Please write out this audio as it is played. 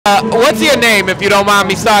What's your name, if you don't mind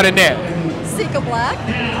me starting there? Seka Black.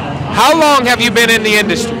 How long have you been in the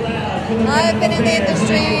industry? I've been in the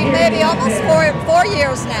industry maybe almost four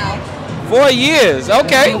years now. 4 years.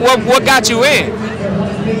 Okay. What got you in?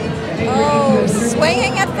 Oh,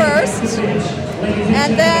 swinging at first.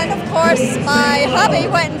 And then, of course, my hubby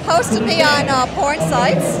went and posted me on porn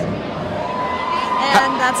sites.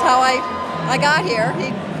 And that's how I got here.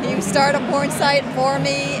 He started a porn site for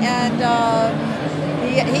me, and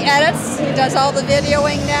he edits, he does all the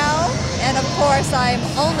videoing now, and of course I'm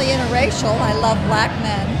only interracial. I love black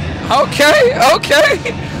men. Okay.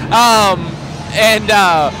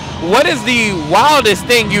 What is the wildest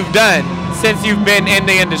thing you've done since you've been in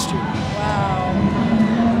the industry? Wow.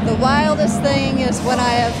 The wildest thing is when I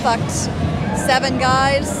have fucked 7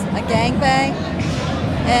 guys, a gangbang,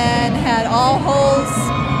 and had all holes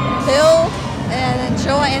filled and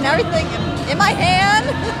enjoy and everything in my hand.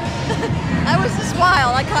 I was just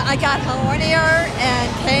wild. I got hornier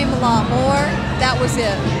and came a lot more. That was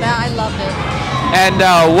it. I loved it. And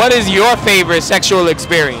what is your favorite sexual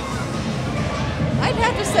experience? I'd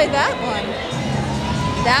have to say that one.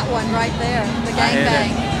 That one right there, the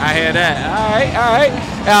gangbang. I hear that. All right.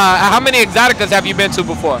 How many Exxxoticas have you been to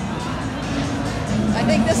before? I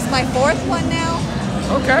think this is my 4th one now.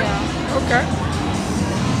 Okay. Yeah. Okay.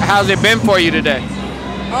 How's it been for you today?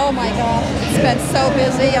 Oh my God, it's been so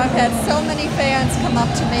busy. I've had so many fans come up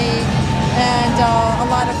to me, and a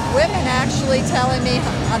lot of women actually telling me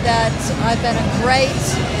that I've been a great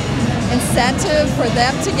incentive for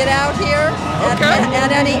them to get out here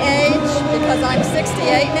at any age, because I'm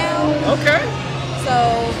 68 now. Okay. So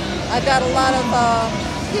I've got a lot of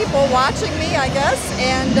people watching me, I guess,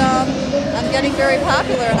 and I'm getting very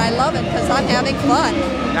popular, and I love it because I'm having fun.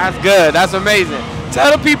 That's good. That's amazing.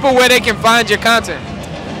 Tell the people where they can find your content.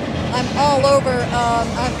 I'm all over.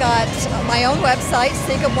 I've got my own website,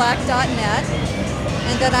 sekablack.net,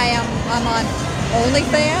 and then I'm on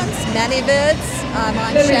OnlyFans, ManyVids, I'm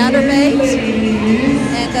on Chatterbait,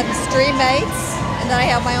 and then StreamMates, and then I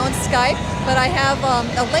have my own Skype. But I have a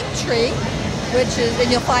Linktree, which is, and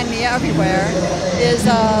you'll find me everywhere, is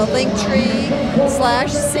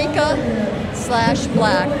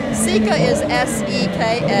Linktree/Seka/Black. Seka is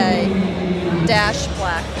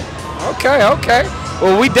SEKA-Black. Okay.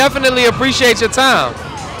 Well, we definitely appreciate your time. Thank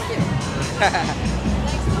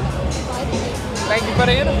you. Thank you for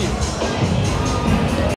the interview.